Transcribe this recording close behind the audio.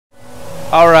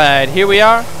Alright, here we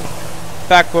are.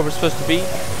 Back where we're supposed to be.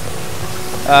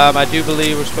 I do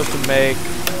believe we're supposed to make...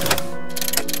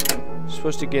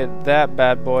 supposed to get that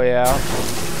bad boy out.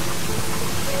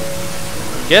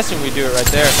 I'm guessing we do it right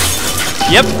there.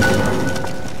 Yep.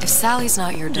 If Sally's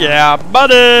not your dog, yeah,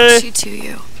 buddy. she to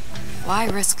you. Why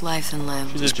risk life and limb?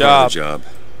 She's a job.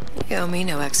 You owe me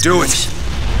no explanation. Do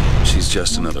it. She's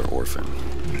just another orphan.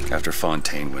 After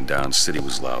Fontaine went down, City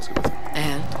was lousy with her.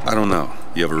 And? I don't know.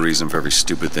 You have a reason for every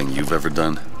stupid thing you've ever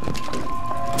done?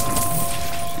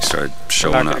 She started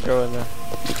showing up,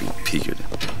 looking peaked.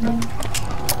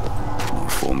 More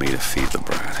fool me to feed the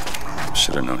brat.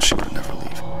 Should have known she would never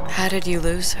leave. How did you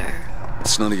lose her?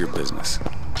 It's none of your business.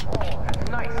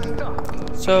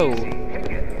 So,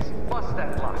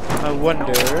 I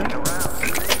wonder...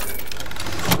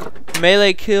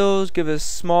 melee kills give a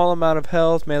small amount of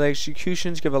health. Melee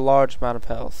executions give a large amount of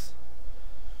health.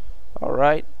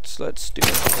 Alright, so let's do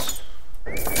this.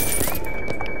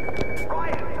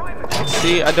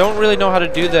 See, I don't really know how to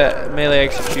do that melee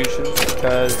executions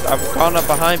because I've gone up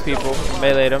behind people,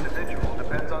 meleeed them,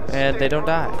 and they don't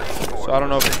die. So I don't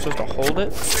know if I'm supposed to hold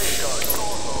it.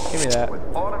 Give me that.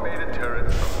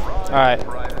 Alright.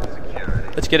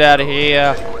 Let's get out of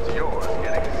here.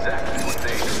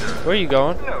 Where are you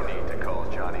going?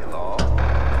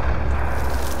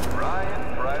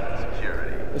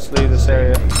 Let's leave this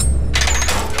area.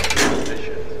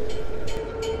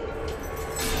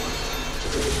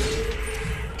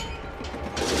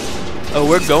 Oh,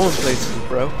 we're going places,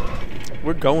 bro.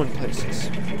 We're going places.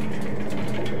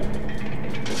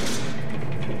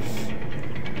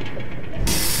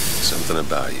 Something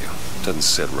about you doesn't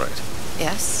sit right.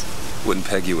 Yes? Wouldn't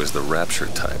peg you as the rapture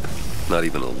type. Not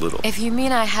even a little. If you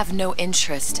mean I have no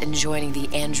interest in joining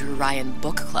the Andrew Ryan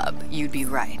book club, you'd be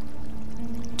right.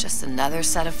 Just another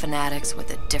set of fanatics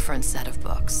with a different set of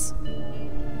books.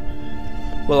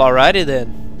 Well, alrighty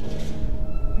then.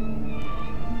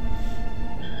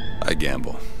 I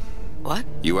gamble. What?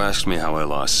 You asked me how I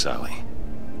lost Sally.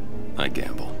 I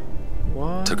gamble.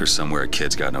 What? Took her somewhere a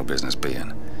kid's got no business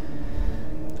being.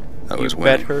 I was bet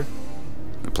winning. her?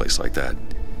 In a place like that,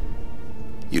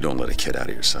 you don't let a kid out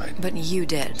of your sight. But you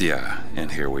did. Yeah,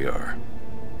 and here we are.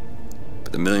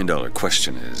 But the million-dollar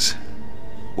question is,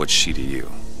 what's she to you?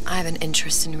 I have an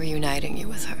interest in reuniting you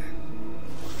with her.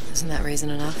 Isn't that reason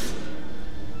enough?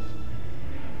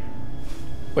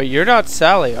 Wait, you're not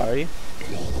Sally, are you?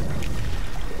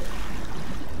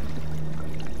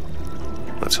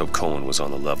 Let's hope Cohen was on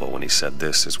the level when he said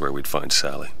this is where we'd find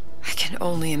Sally. I can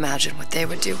only imagine what they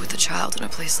would do with a child in a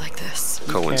place like this.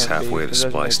 Cohen's Can't be. halfway It to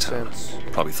doesn't Splice make Town. sense.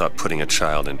 Probably thought putting a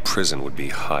child in prison would be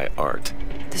high art.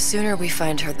 The sooner we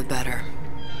find her, the better.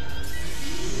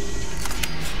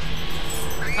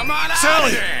 Come on out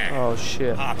Sally! there! Oh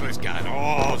shit. Papa's got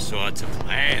all sorts of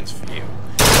plans for you.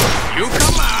 You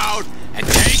come out and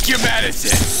take your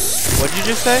medicine. What'd you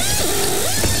just say?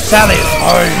 Sally is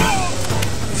home.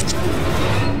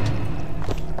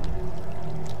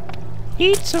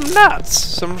 Eat some nuts.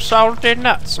 Some salty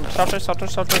nuts. Some salty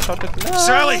nuts.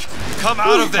 Sally, come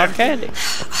out of there! Hot candy.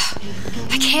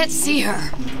 I can't see her.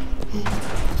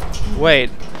 Wait.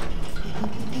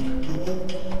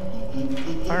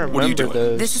 I remember What are you doing?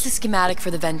 those. This is a schematic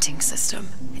for the venting system.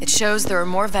 It shows there are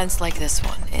more vents like this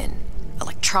one in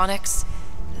electronics,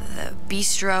 the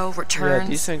bistro, returns, Yeah,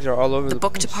 these things are all over the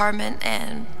book place. department,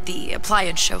 and the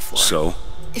appliance show floor. So?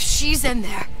 If she's in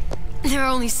there, there are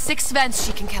only 6 vents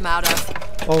she can come out of.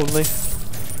 Only.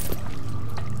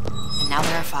 And now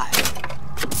there are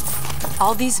 5.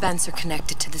 All these vents are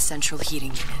connected to the central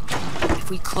heating unit. If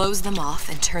we close them off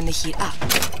and turn the heat up,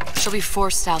 she'll be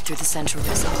forced out through the central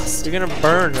exhaust. You're gonna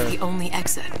burn her. The only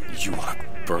exit. You want to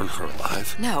burn her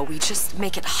alive? No, we just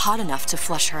make it hot enough to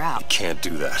flush her out. Can't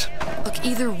do that. Look,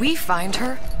 either we find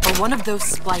her, or one of those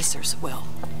splicers will.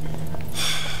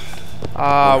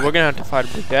 We're gonna have to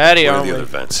fight Big Daddy, Where are aren't the we? other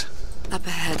vents? Up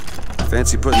ahead.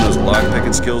 Fancy putting those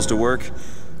lock-picking skills to work?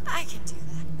 I can do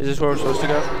that. Is this where we're supposed to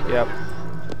go? Yep.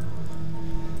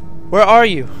 Where are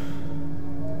you?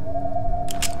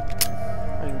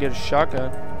 I can get a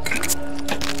shotgun.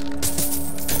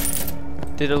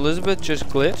 Did Elizabeth just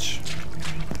glitch?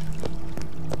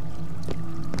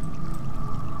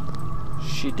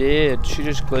 She did. She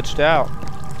just glitched out.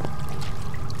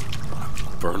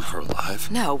 Burn her alive?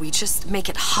 No, we just make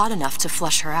it hot enough to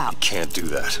flush her out. Can't do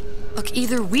that. Look,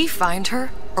 either we find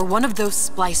her, or one of those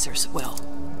splicers will.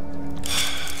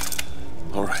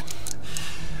 All right.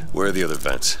 Where are the other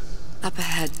vents? Up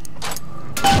ahead.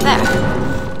 There.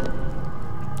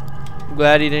 I'm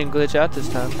glad he didn't glitch out this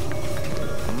time.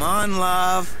 Come on,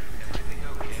 love.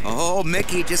 Oh,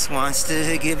 Mickey just wants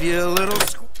to give you a little...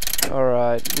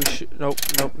 Alright, we should. Nope.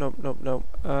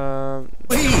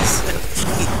 Please!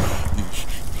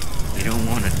 You don't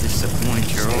want to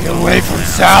disappoint your old... Get away from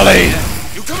Sally!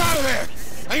 You come out of there!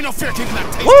 Ain't no fear keeping that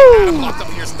tasty Woo! cat locked up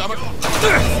in your stomach.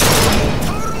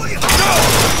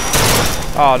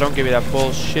 Oh, don't give me that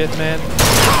bullshit, man.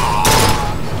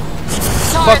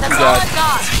 Sorry, Fuck that's you all guys. I've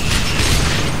got.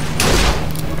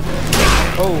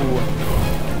 Oh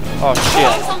Find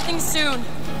shit. something soon.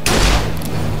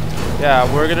 Yeah,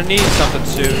 we're gonna need something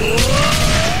soon.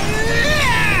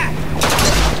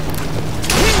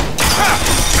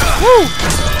 Woo!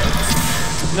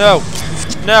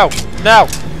 No.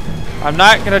 I'm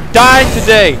not gonna die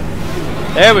today.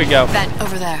 There we go. Vent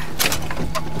over there.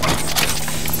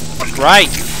 Right.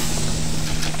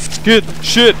 Get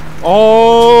shit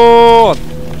on.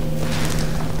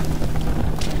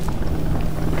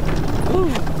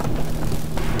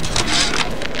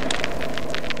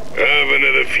 Oven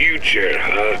of the future,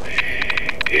 huh?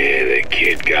 Yeah, that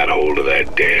kid got hold of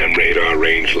that damn radar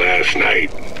range last night.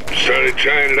 Started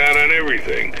trying it out on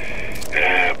everything.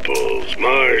 Apples,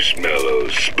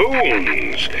 marshmallows,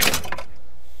 spoons.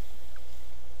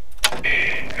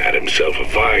 Had himself a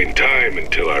fine time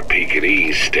until our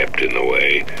Pekingese stepped in the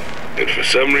way. And for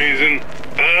some reason,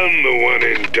 I'm the one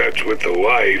in touch with the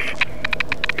wife.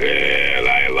 Well,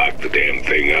 I locked the damn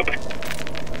thing up.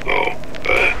 Oh,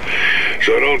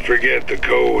 so don't forget the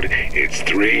code. It's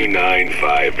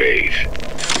 3958.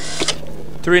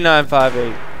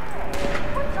 3958.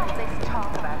 What's all this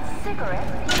talk about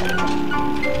cigarettes?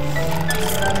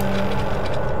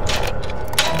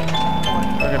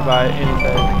 We're gonna buy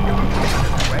anything.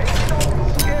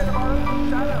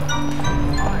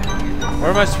 Where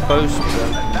am I supposed to go?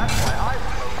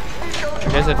 I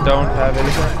guess I don't have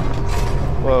anything.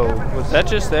 Whoa, was that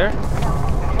just there?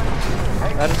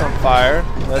 That is on fire.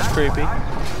 That's creepy.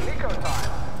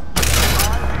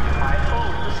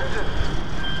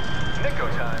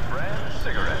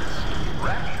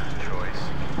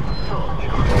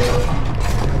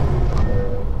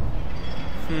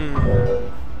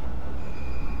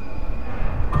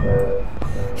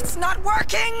 It's not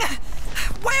working!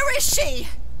 Where is she?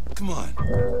 Come on.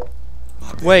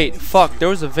 Wait, fuck, there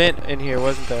was a vent in here,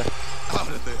 wasn't there? Out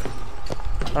of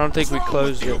there. I don't think we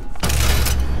closed it.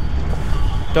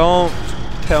 Don't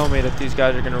tell me that these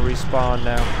guys are gonna respawn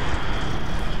now.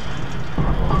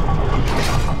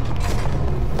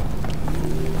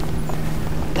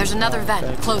 There's another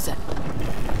vent. Close it.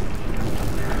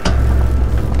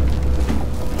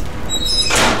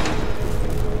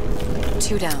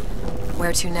 Two down.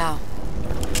 Where to now?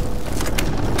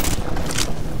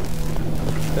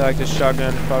 I feel like this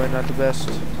shotgun is probably not the best.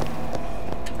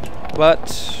 But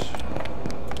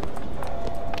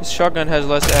this shotgun has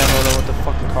less ammo than what the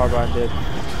fucking carbine did.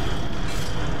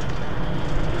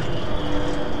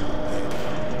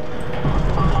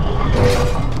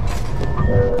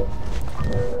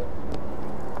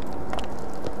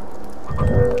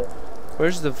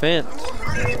 Where's the vent?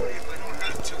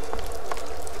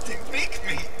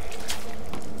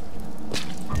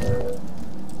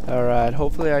 Alright,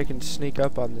 hopefully I can sneak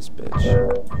up on this bitch.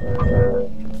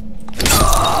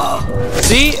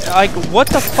 See? Like, what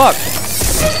the fuck?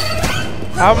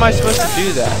 How am I supposed to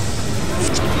do that?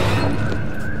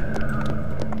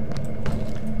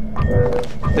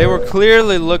 They were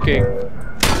clearly looking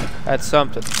at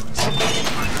something.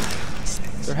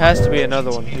 There has to be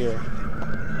another one here.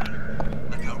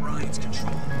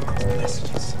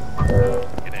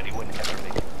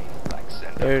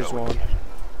 There's one.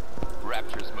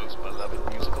 Rapture's most beloved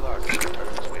musical artist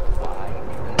returns with wine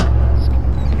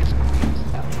and his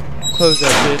Close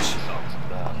that bitch. songs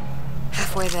of love,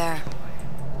 Halfway there.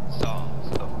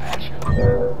 songs of passion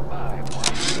by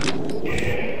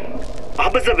one.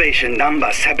 Observation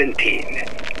number 17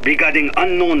 regarding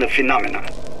unknown phenomena.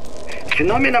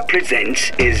 Phenomena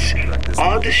presents is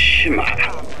odd shimmer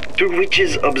through which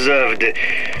is observed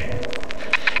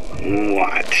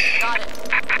what?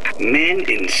 Men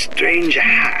in strange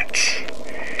hats,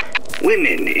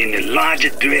 women in large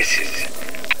dresses,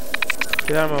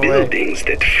 Get out of my way. buildings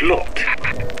that float.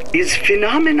 Is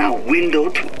phenomena window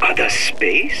to other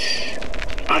space?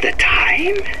 Other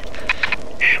time?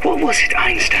 What was it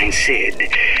Einstein said?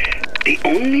 The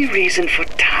only reason for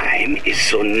time is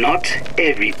so not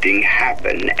everything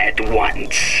happen at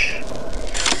once.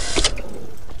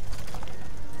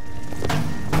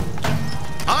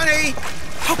 Honey!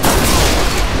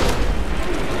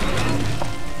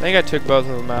 I think I took both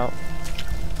of them out.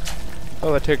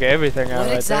 Oh, I took everything out What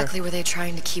right exactly were they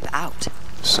trying to keep out?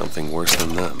 Something worse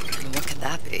than them. And what could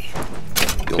that be?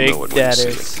 You'll Big know it when you see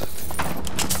daddies. it.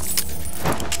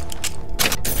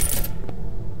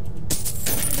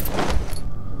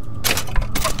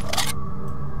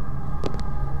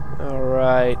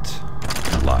 Alright.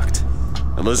 Locked.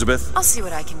 Elizabeth? I'll see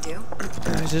what I can do.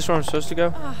 Is this where I'm supposed to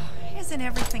go? Oh, isn't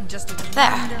everything just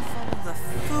There. wonderful? The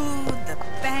food, the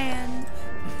band.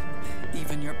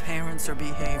 Even your parents are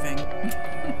behaving.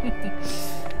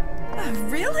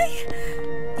 Really?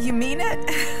 You mean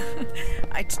it?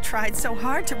 I tried so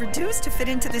hard to reduce to fit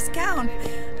into this gown.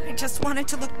 I just wanted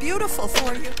to look beautiful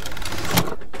for you.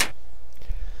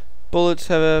 Bullets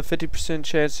have a 50%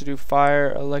 chance to do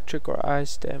fire, electric, or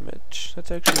ice damage.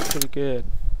 That's actually pretty good.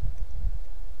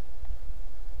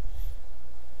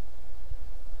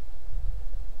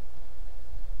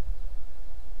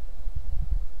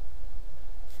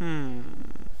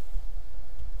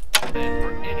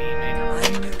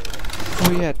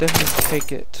 Oh yeah, definitely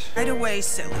take it. Right away,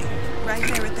 silly. Right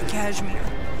there at the Cashmere.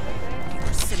 You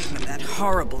were sitting with that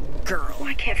horrible girl.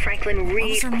 Why can't Franklin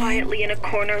read quietly in a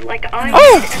corner like I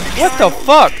Oh! did at the What the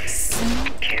time?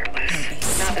 fuck?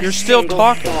 Careless. Not a You're still single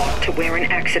talking. thought to where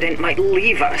an accident might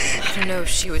leave us. I don't know if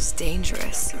she was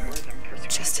dangerous or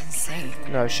just insane.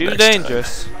 No, she was Next time,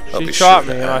 dangerous. I'll She be shot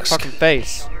sure me to in my ask. fucking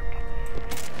face.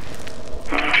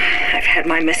 I've had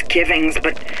my misgivings,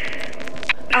 but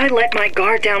I let my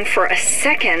guard down for a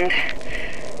second.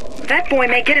 That boy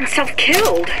may get himself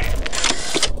killed.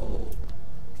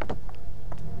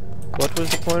 What was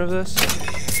the point of this?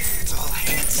 It's all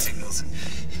hand signals and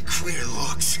clear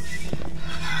looks.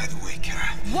 Either way, Kara,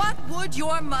 What would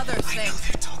your mother I know think?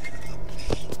 they're talking about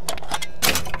me.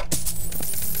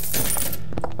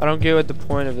 I don't get what the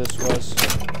point of this was.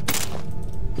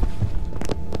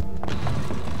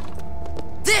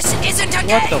 This isn't a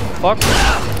What the game! fuck?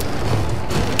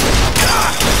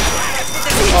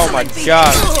 Oh my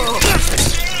god.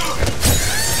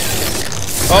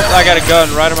 Oh, I got a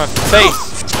gun right in my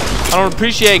face. I don't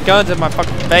appreciate guns in my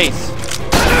fucking face.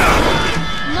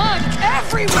 Look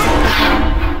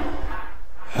everywhere!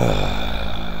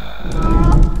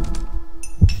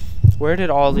 Where did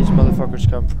all these motherfuckers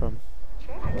come from?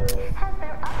 Has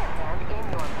their other hand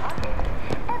in your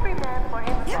pocket. Every man for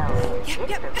himself.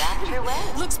 Yep. So that's your way.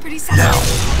 Looks pretty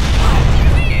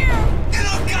satisfying. You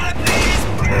don't gotta be his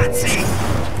Patsy!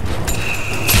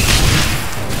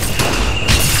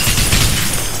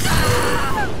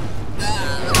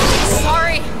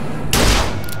 Sorry.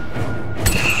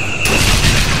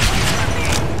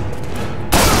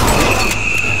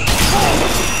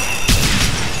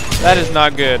 That is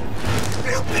not good.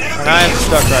 And I am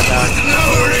stuck right now. No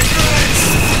regrets!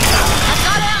 I've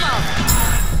got ammo.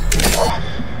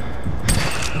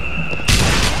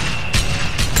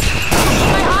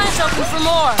 Keep my eyes open for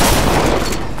more.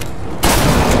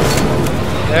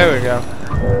 There we go.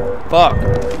 Fuck.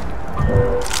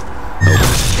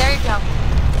 There you go.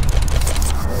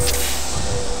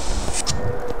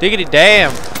 Diggity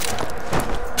damn.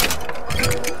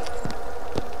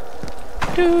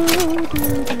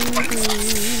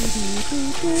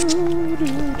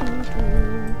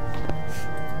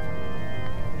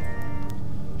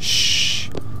 Shh.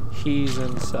 He's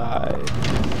inside.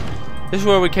 This is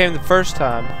where we came the first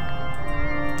time.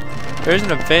 There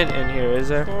isn't a vent in here, is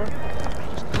there?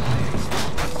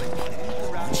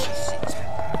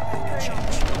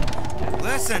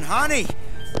 Listen, honey.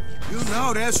 You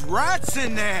know there's rats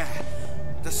in there.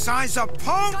 The size of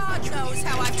punk. God knows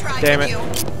how I've tried Damn to it. you.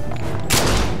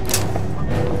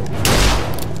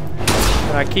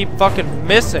 And I keep fucking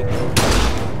missing.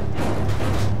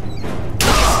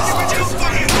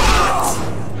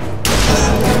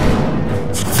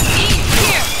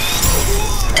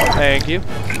 Thank you.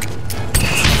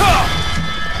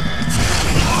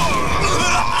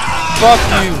 Fuck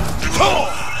you.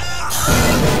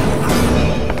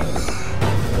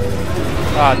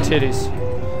 Ah, titties.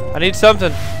 I need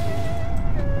something.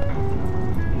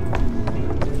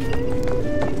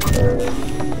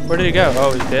 Where did he go?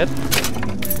 Oh, he's dead?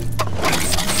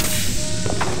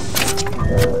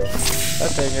 That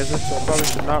thing isn't, so I probably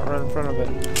should not run in front of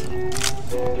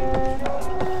it.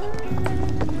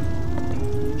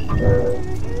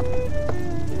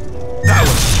 That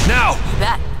one, now! You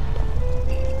bet.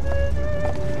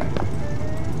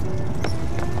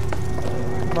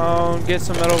 Come on, get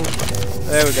some metal.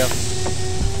 There we go.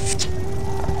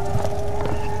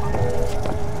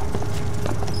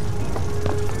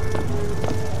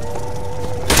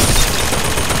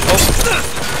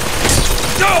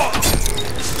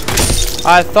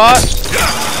 I thought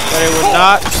that it would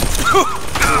not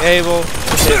be able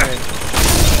to hit me.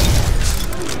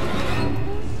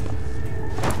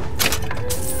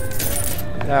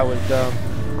 That was dumb.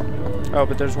 Oh,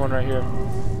 but there's one right here.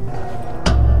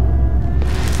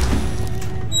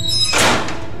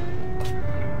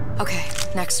 Okay,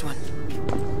 next one.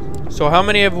 So how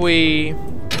many have we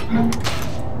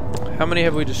How many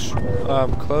have we just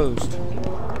closed?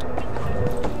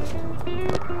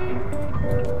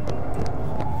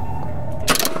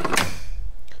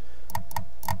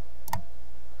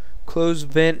 Close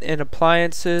vent and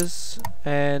appliances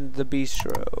and the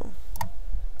bistro.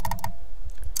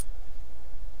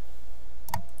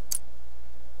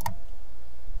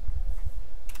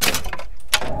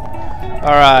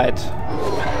 Alright.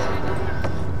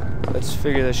 Let's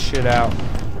figure this shit out.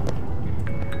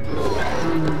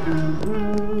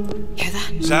 Hear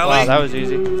that? Sally? Wow, that was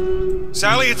easy.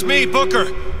 Sally, it's me,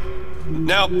 Booker.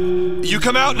 Now, you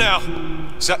come out now.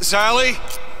 Sally?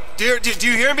 Dear, do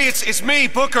you hear me? It's me,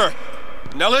 Booker.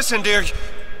 Now listen, dear.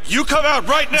 You come out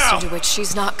right now! Mr. DeWitt,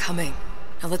 she's not coming.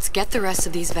 Now let's get the rest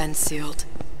of these vents sealed.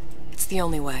 It's the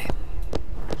only way.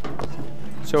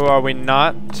 So are we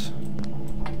not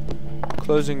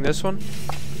closing this one?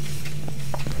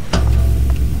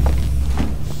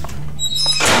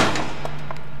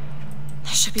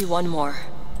 There should be one more.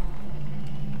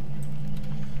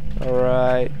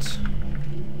 Alright.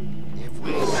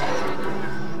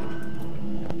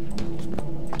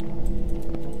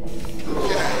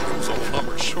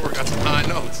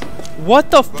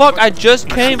 What the fuck? I just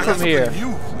came from here. You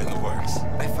in the works.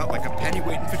 I felt like a penny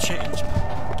waiting for change.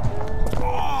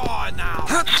 Oh, now.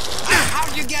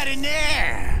 How'd you get in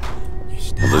there?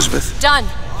 Elizabeth? Done.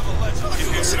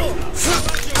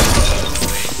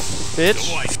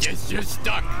 Bitch. Oh, I guess you're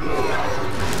stuck.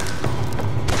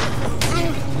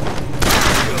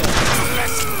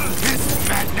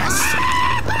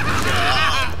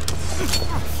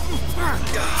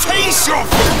 Face your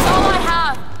That's all I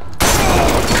have.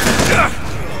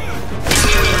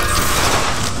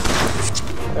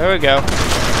 There we go.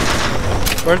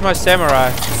 Where's my samurai?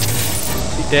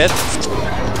 Is he dead?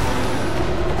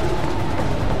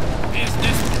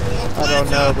 I don't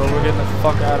know, but we're getting the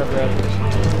fuck out of there.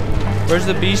 Where's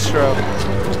the bistro?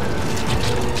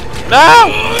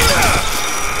 No!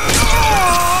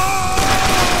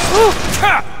 Woo!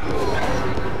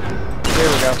 There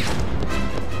we go.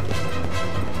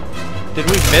 Did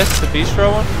we miss the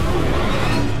bistro one?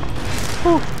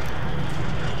 Whew.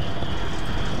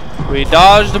 We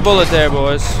dodged a bullet there,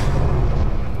 boys.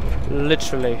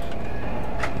 Literally.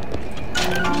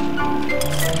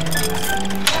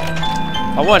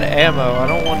 I want ammo. I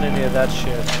don't want any of that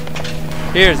shit.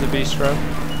 Here's the bistro.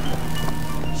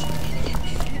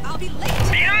 I'll be late.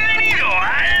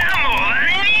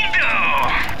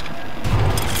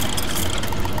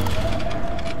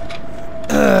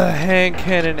 Hand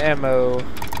cannon ammo.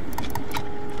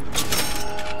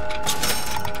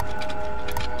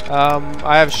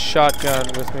 I have shotgun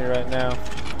with me right now,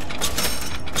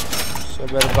 so I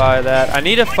better buy that. I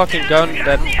need a fucking gun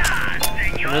that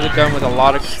another gun with a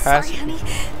lot of capacity. Sorry,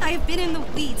 honey. I have been in the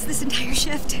weeds this entire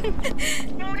shift.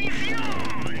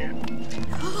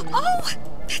 Oh,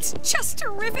 that's just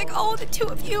terrific. Oh, the two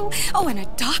of you. Oh, and a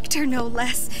doctor, no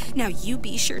less. Now you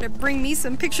be sure to bring me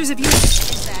some pictures of you.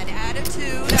 That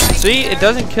attitude. See, it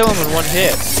doesn't kill him in one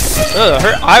hit. Ugh,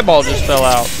 her eyeball just fell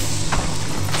out.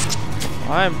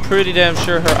 I am pretty damn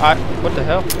sure her eye. What the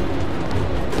hell?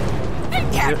 I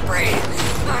can't breathe.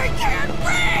 I can't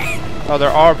breathe. Oh,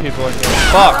 there are people in here.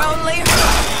 Fuck.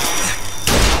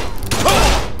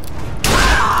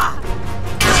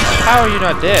 How are you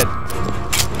not dead?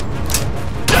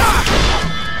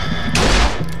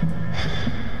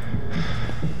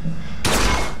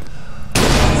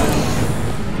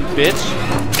 You bitch.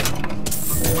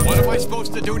 What am I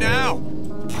supposed to do now?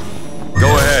 Go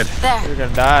ahead. There. You're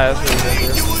gonna die. That's what you're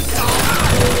gonna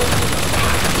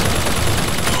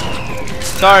do.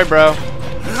 Sorry, bro.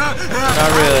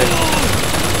 Not really.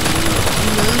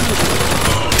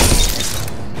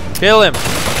 Kill him.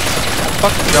 That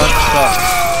fucking gun sucks.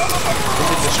 This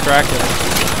is distracting.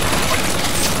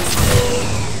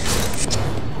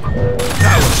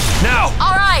 Now!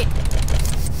 All right.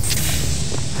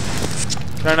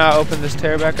 Can I not open this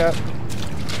tear back up?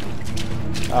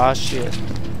 Ah, shit.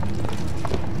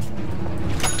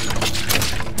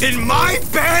 In my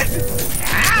bed?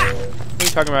 What are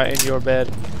you talking about in your bed?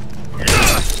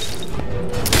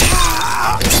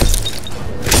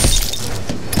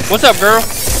 What's up, girl?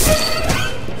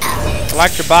 I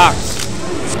liked your box.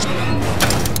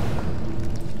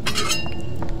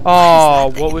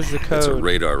 Oh, what was the It's a code?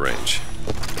 radar range.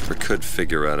 Never could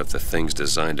figure out if the thing's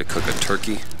designed to cook a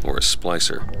turkey or a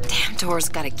splicer. Damn door's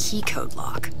got a key code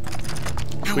lock.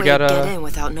 No We way gotta- to get in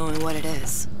without knowing what it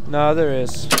is. No, there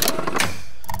is.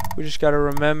 We just gotta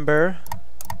remember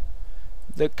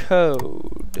the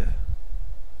code.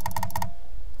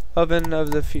 Oven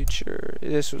of the future.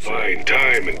 This was Fine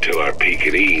time until our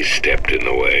Pekingese stepped in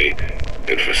the way.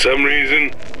 and for some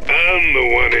reason, I'm the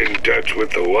one in touch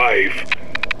with the wife.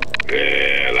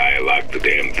 Well, I locked the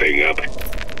damn thing up.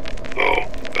 Oh,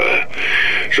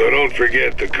 so don't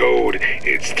forget the code.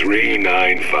 It's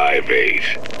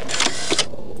 3958.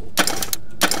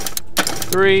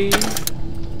 3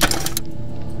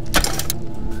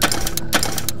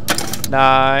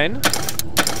 9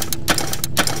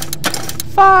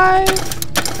 5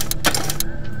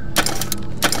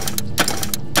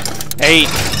 8.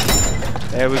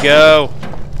 There we go.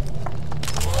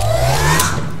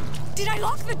 Did I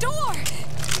lock the door?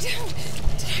 Did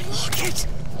I lock it?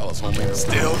 I was hoping.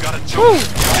 Still gotta jump.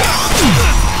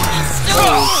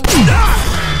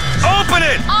 Open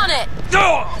it! On it!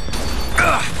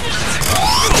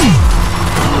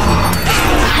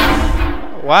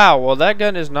 Wow, well that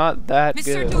gun is not that Mr.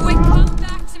 good. DeWitt, come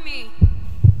back to me.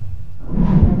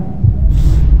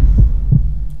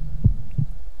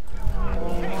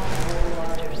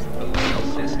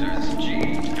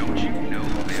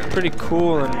 It's pretty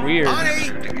cool and weird.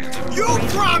 Honey, you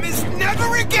promised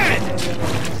never again!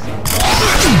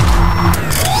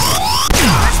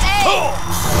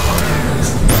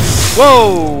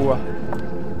 Whoa!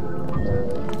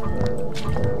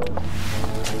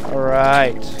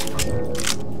 Alright.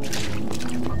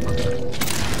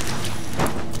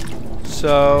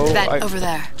 So Vent over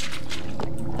there.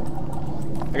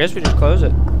 I guess we just close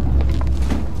it.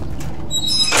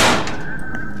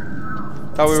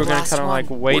 Thought we were gonna kind of like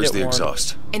wait Where's at the one.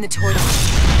 exhaust? In the toilet.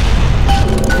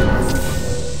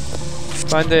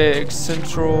 Find the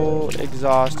central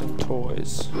exhaust and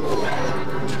toys.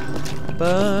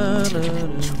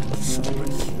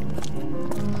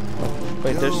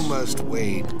 Wait, You there's. must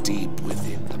wade deep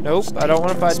within the Nope, I don't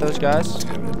want to fight those guys.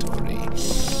 territory,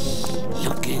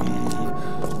 looking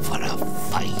for a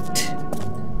fight.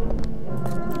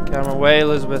 Get out of my way,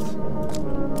 Elizabeth.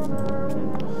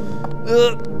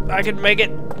 Ugh, I can make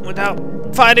it without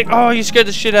fighting. Oh, you scared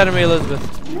the shit out of me, Elizabeth.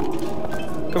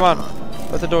 Come on,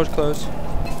 let the doors close.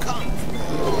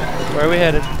 Where are we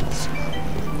headed?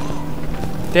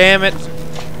 Damn it.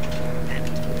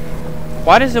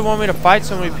 Why does it want me to fight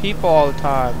so many people all the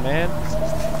time, man?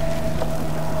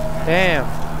 Damn.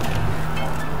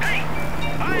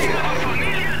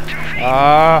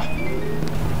 Ah.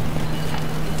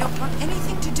 You don't want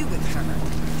anything to do with her.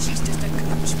 She's just a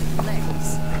coach with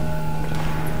legs.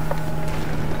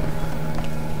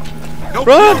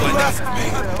 Run!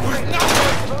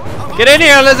 Get in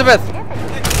here, Elizabeth!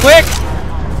 Quick!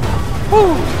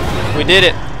 Woo! We did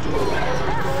it.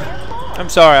 I'm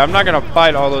sorry, I'm not gonna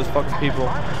fight all those fucking people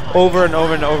over and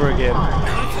over and over again.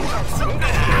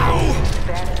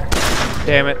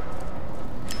 Damn it.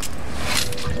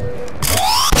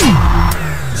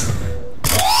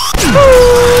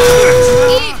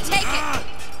 Eve, take it.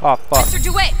 Oh fuck. Mr.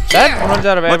 DeWitt, That here. runs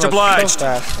out of ammo Much obliged. so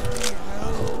fast.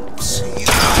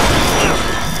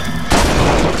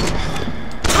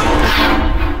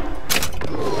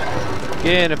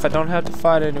 Again, if I don't have to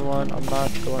fight anyone, I'm not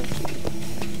going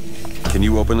to. Can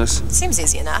you open this? Seems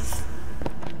easy enough.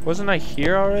 Wasn't I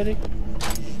here already?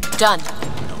 Done.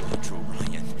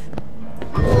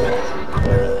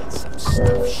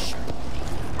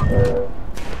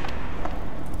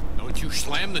 Don't you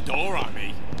slam the door on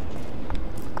me.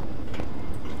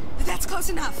 That's close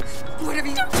enough. Whatever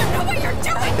you don't you know what you're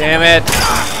doing? Damn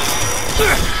it.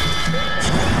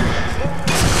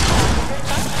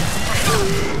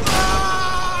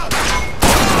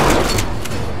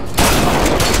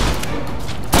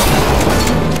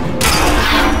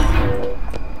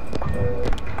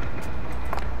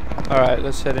 Alright,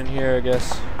 let's head in here, I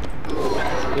guess.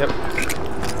 Yep.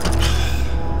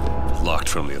 Locked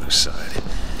from the other side.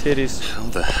 Titties. How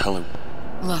the hell are...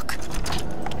 Look.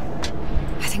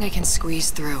 I think I can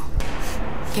squeeze through.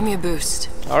 Give me a boost.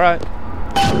 Alright.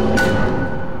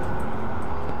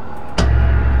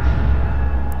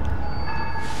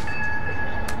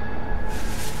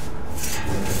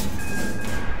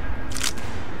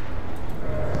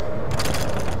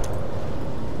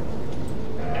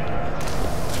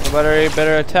 Nobody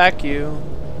better attack you.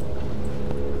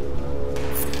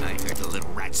 I heard the little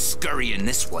rat scurrying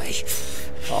this way.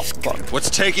 Oh fuck. What's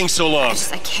taking so long?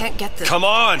 I can't get the. Come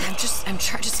on! Just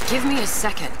give me a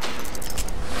second.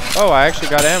 Oh, I actually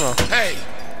got ammo. Hey,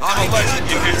 I'm a legend,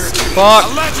 you hear? Fuck.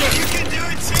 A legend! You can do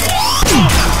it too!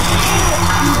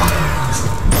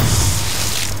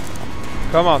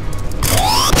 Come on.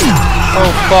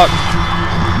 Oh fuck.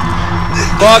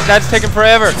 Fuck, that's taking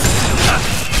forever.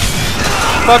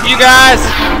 Fuck you guys!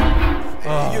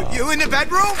 You in the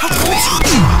bedroom?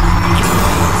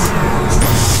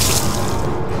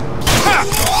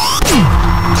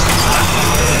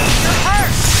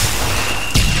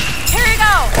 Here he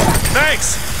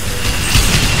Thanks!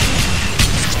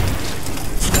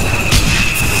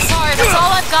 Sorry, that's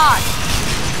all I've got.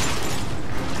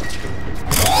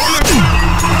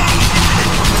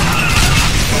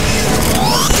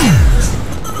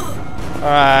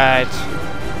 Alright.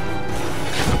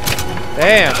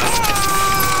 Damn.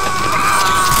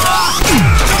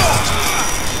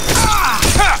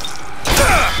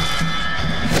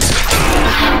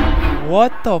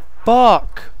 What the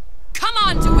fuck? Come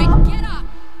on, Dewey, get up.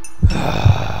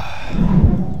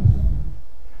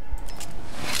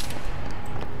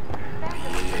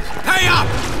 Hey up!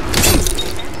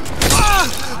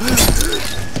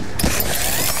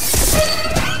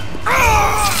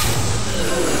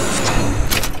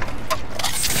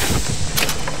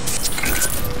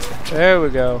 There we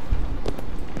go.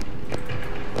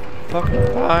 Fucking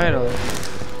finally.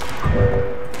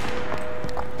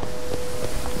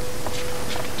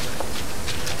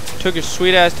 Took your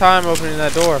sweet ass time opening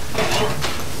that door.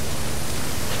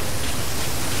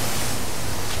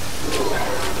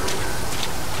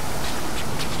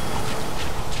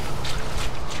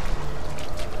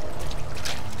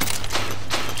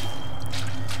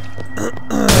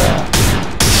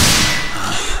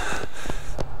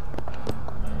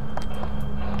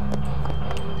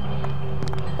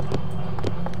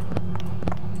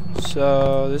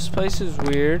 So this place is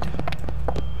weird.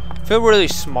 I feel really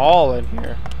small in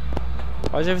here.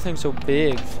 Why is everything so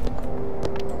big?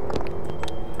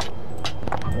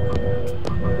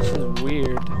 This is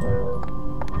weird.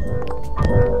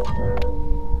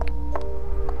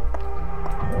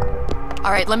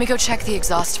 Alright, let me go check the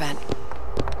exhaust vent.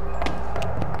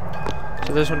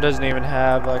 So this one doesn't even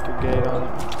have like a gate on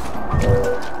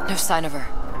it. No sign of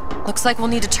her. Looks like we'll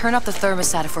need to turn up the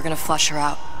thermostat if we're gonna flush her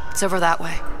out. It's over that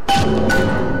way.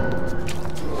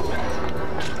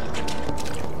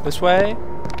 This way?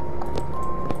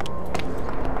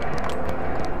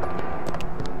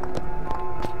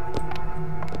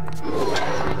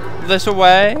 This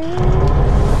way?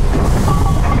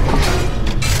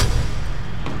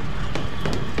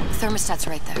 Thermostat's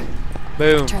right there.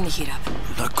 Boom. Turn the heat up.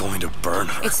 I'm not going to burn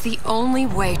her. It's the only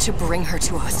way to bring her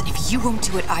to us. If you won't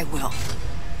do it, I will.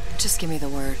 Just give me the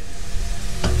word.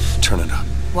 Turn it up.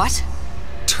 What?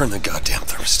 Turn the goddamn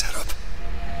thermostat up.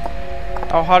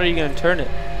 How hot are you gonna turn it?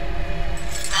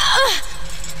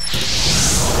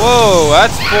 Whoa,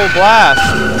 that's full blast.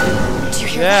 Do you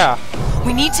hear Yeah. that?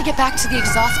 We need to get back to the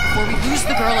exhaust before we lose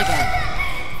the girl again.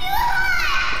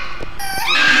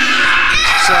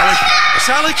 Sally!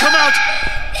 Sally, come out!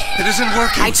 It isn't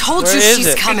working. I told Where you is she's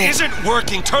it? coming. It isn't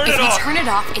working. Turn If it we off. turn it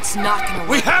off, it's not gonna work.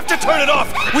 We have to turn it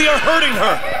off. We are hurting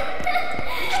her.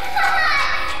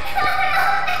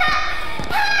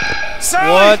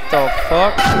 Sally! What the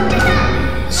fuck?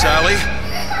 Sally?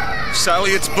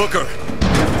 Sally, it's Booker.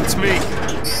 It's me.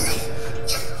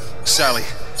 Sally,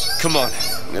 come on.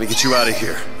 I'm gonna get you out of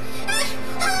here.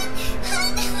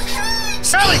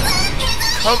 Sally!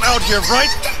 Come out here right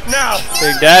now!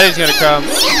 Big Daddy's gonna come.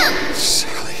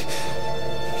 Sally.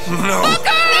 No.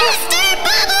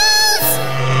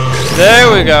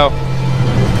 There we go.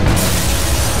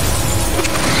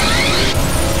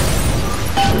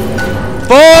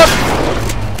 Fuck!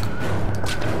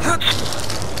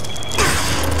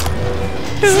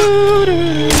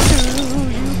 You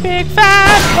big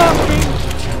fat fucking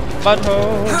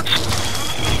butthole.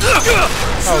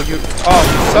 Oh, you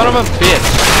son of a bitch.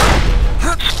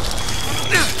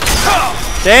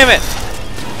 Damn it.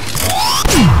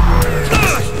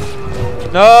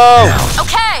 No.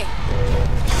 Okay.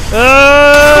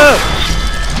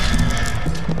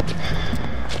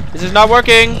 This is not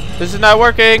working. This is not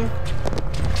working.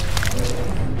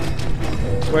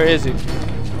 Where is he?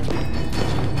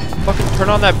 Fucking turn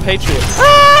on that Patriot.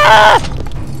 Ah!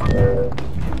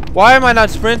 Why am I not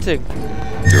sprinting?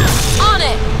 On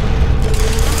it.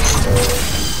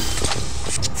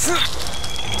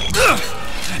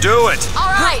 Do it.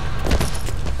 All right.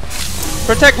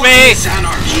 Protect me.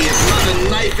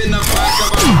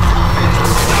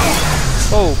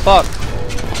 Oh, fuck.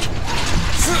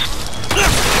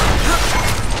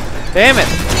 Damn it.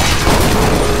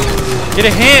 Get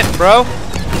a hint, bro.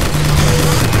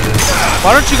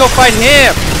 Why don't you go fight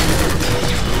him?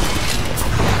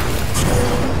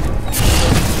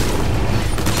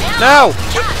 No.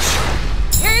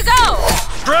 Here you go.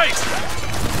 Great.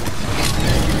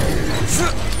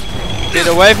 Get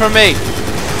away from me.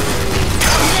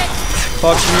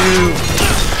 Fuck you.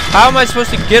 How am I supposed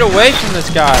to get away from this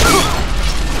guy?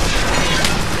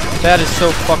 That is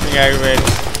so fucking aggravating.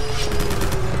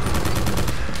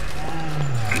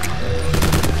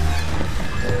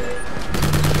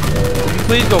 Can you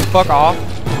please go fuck off?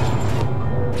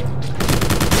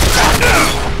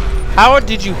 How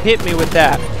did you hit me with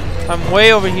that? I'm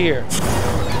way over here.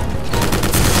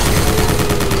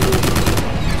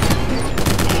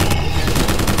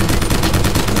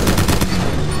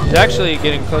 He's actually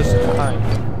getting close to behind.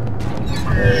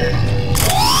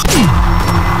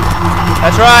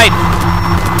 That's right!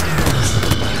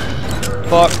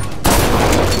 Fuck.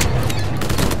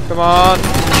 Come on.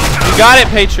 You got it,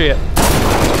 Patriot.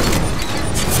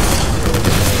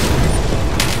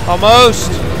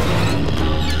 Almost.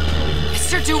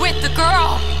 Mr. DeWitt, the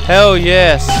girl. Hell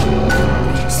yes.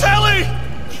 Sally!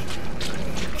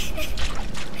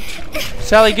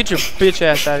 Sally, get your bitch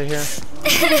ass out of here.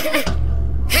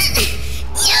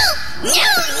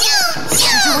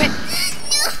 Mr. DeWitt.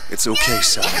 It's okay,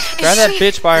 Sally. Grab that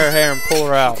bitch by her hair and pull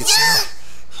her out. It's Sarah.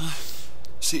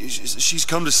 She's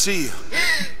come to see you.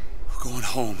 We're going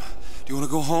home. Do you want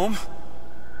to go home?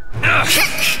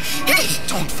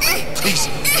 Don't, please,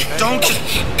 don't.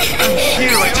 I'm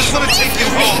here. I just want to take you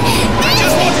home. I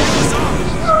just want you to stop.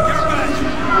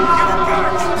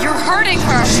 You're hurting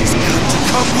her. She's got to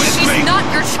come with me. She's not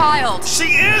your child.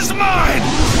 She is mine.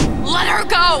 Let her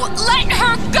go. Let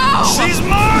her go. She's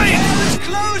mine.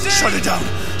 Shut it down.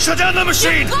 Shut down the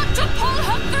machine. You've got to pull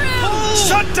her through.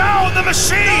 Shut down the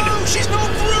machine. No, she's not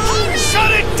through.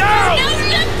 Shut it down. No,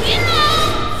 look, you know.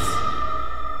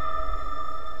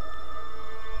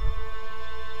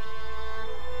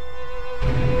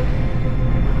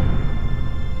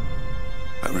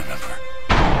 I remember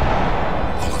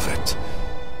all of it.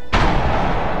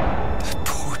 That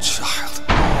poor child.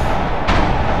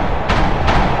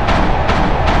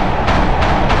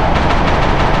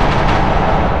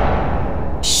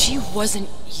 She wasn't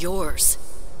yours,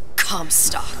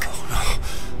 Comstock. Oh, no.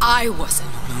 I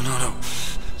wasn't. No.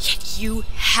 Yet you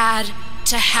had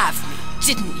to have me,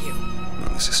 didn't you?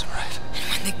 No, this isn't right. And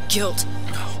when the guilt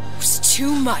was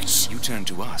too much, You turned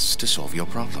to us to solve your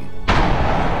problem.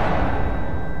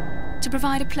 To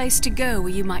provide a place to go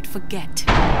where you might forget.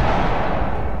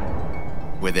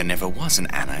 Where there never was an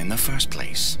Anna in the first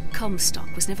place.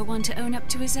 Comstock was never one to own up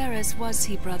to his errors, was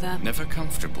he, brother? Never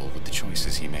comfortable with the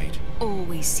choices he made.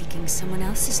 Always seeking someone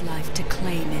else's life to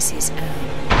claim as his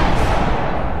own.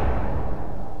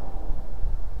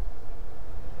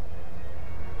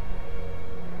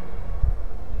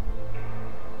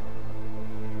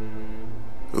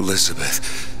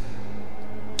 Elizabeth.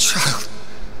 Child.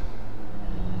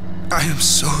 I am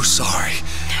so sorry.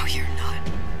 no, you're not.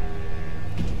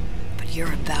 But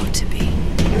you're about to be.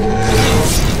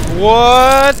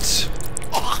 What?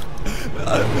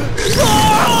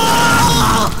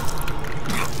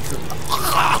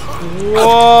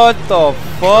 What the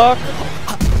fuck?